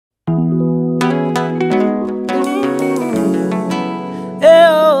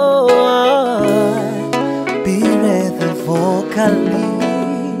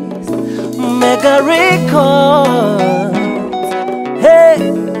Because, hey,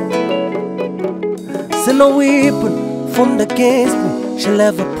 say no weapon formed against me shall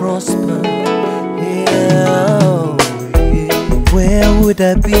ever prosper. Yeah. Where would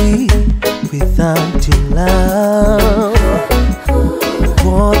I be without your love?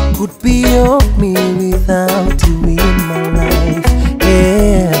 What could be of me without you in my life?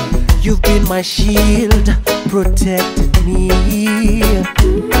 Yeah, you've been my shield, protected me.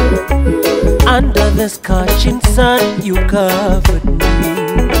 Under the scorching sun, you covered me.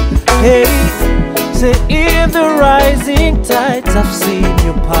 Hey, say in the rising tides, I've seen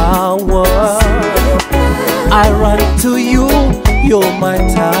your power. I run to you, you're my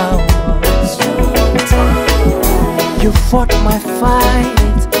tower. You fought my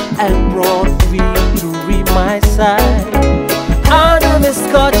fight and brought victory my side. Under the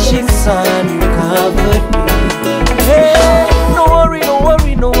scorching sun, you covered me. Hey, no worry, no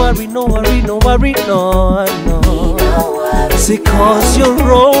worry, no worry, no worry, no worry, no, no. See, cause your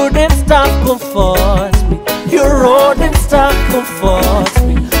road and staff comforts me. Your road and staff comforts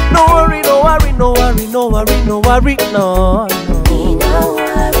me. No worry, no worry, no worry, no worry, no worry, no, no.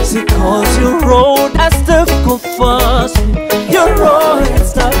 See, cause your road and staff comforts me. Your road and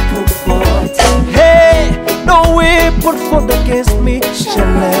staff comforts me. Hey, no weapon formed against me shall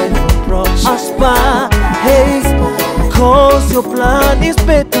ever prosper. Hey, cause your plan is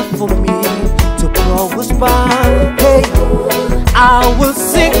better for me to prosper. Hey, I will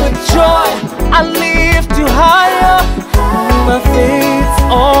sing with joy, I lift you higher. My faith's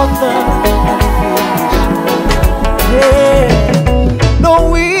author and finisher. Hey, no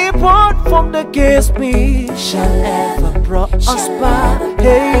weapon formed against me shall ever prosper.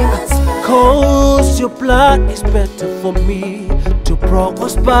 Hey, cause your plan is better for me to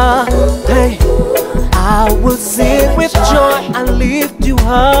prosper. Hey, I will sing with joy and lift you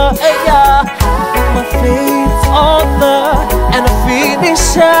high. Yeah. My faith's author and a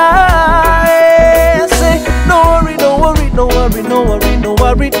finisher. Yeah. Say, no worry, no worry, no worry, no worry, no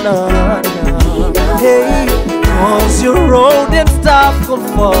worry, no, no. Hey, cause your road and staff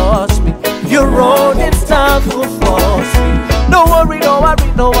comforts me. Your road and staff comforts me. No worry, no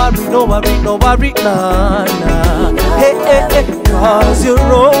worry, no worry, no worry, no worry, no, no. Hey, hey, hey, cause your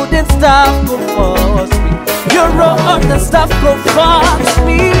road and staff comforts me. Your road and staff comforts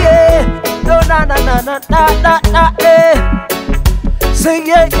me, yeah. No, na, na, na, na, na, na, na, yeah. Say,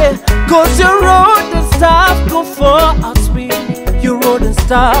 yeah, yeah. Cause your road and staff comforts me. Your road and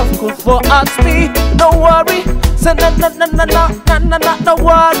staff comforts me. No worry. Say, na, na, na, na, na, na, na, na, no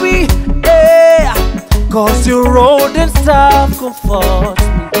worry, yeah. Cause your road and staff comforts me.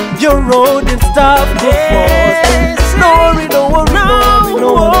 Your road and staff comforts me. No worry, no worry, no worry,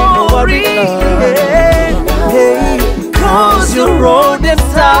 no worry, no worry, no.